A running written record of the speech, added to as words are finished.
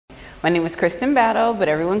My name is Kristen Battle, but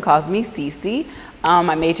everyone calls me Cece.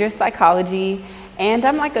 I major in psychology, and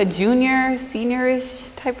I'm like a junior,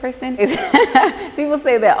 senior-ish type person. People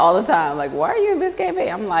say that all the time, like, why are you in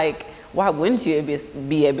Biscayne? I'm like, why wouldn't you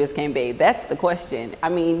be at Biscayne? That's the question. I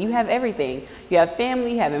mean, you have everything. You have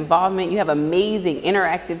family, you have involvement, you have amazing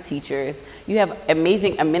interactive teachers, you have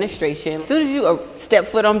amazing administration. As soon as you step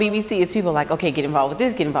foot on BBC, it's people like, okay, get involved with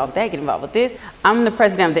this, get involved with that, get involved with this. I'm the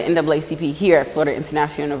president of the NAACP here at Florida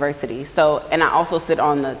International University. And I also sit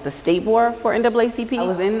on the state board for NAACP. I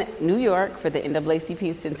was in New York for the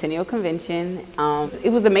NAACP Centennial Convention.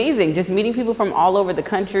 It was amazing, just meeting people from all over the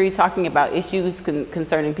country, talking about issues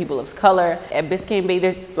concerning people of color. At Biscayne Bay,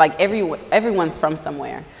 there's like everyone's from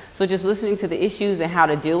somewhere. So just listening to the issues and how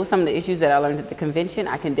to deal with some of the issues that I learned at the convention,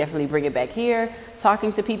 I can definitely bring it back here,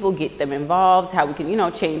 talking to people, get them involved, how we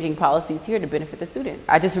can, changing policies here to benefit the students.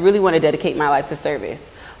 I just really want to dedicate my life to service.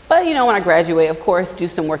 But, when I graduate, of course, do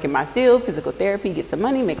some work in my field, physical therapy, get some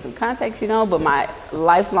money, make some contacts, but my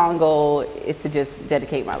lifelong goal is to just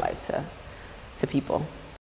dedicate my life to people.